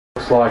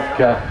Looks like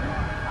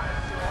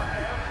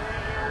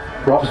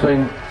Rob's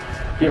been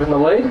given the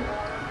lead.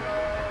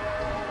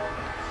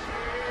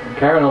 And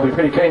Karen will be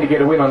pretty keen to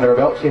get a win under her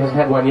belt. She hasn't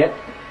had one yet.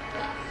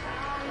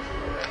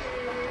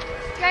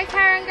 Go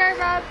Karen, go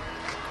Rob.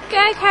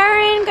 Go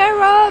Karen, go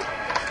Rob.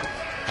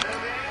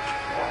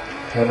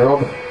 And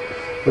Rob,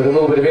 with a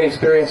little bit of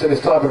inexperience in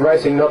this type of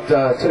racing, not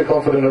too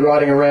confident of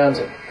riding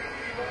around,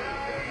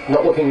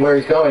 not looking where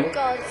he's going.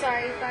 God,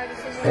 sorry.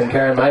 And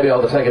Karen may be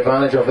able to take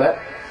advantage of that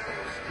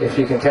if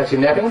she can catch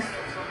him napping.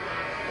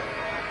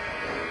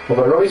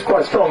 Although Robbie's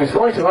quite strong. His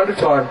 4200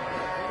 time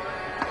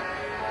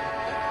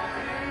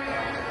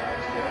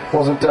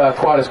wasn't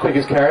quite as quick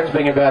as Karen's,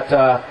 being about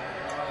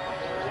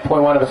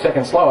 0.1 of a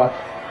second slower.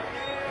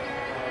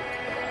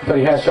 But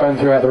he has shown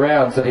throughout the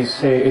rounds that he's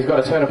got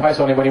a turn of pace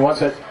on him when he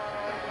wants it.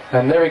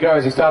 And there he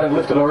goes, he's starting to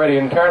lift it already,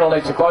 and Karen will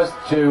need to close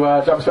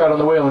to jump straight on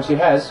the wheel, and she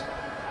has,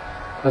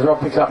 as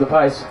Rob picks up the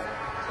pace.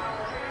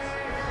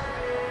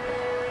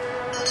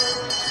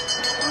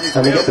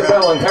 And we get the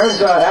bell, and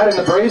Karen's out in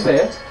the breeze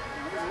there.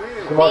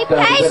 She might be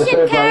better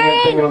served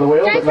by getting on the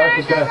wheel, but no,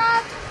 she's going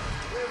to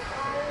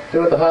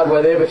do it the hard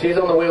way there, but she's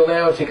on the wheel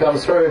now as she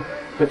comes through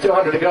with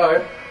 200 to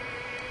go.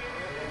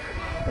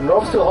 And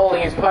Rob's still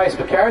holding his pace,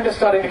 but Karen just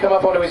starting to come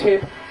up onto his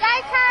hip. Go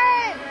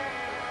Karen!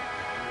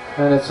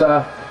 And it's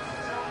going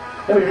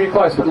to be really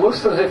close, but it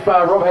looks as if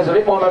Rob has a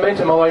bit more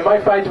momentum, although he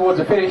may fade towards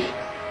the finish.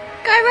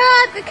 Go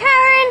Rob, go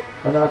Karen!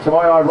 And to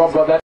my eye, Rob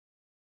got that.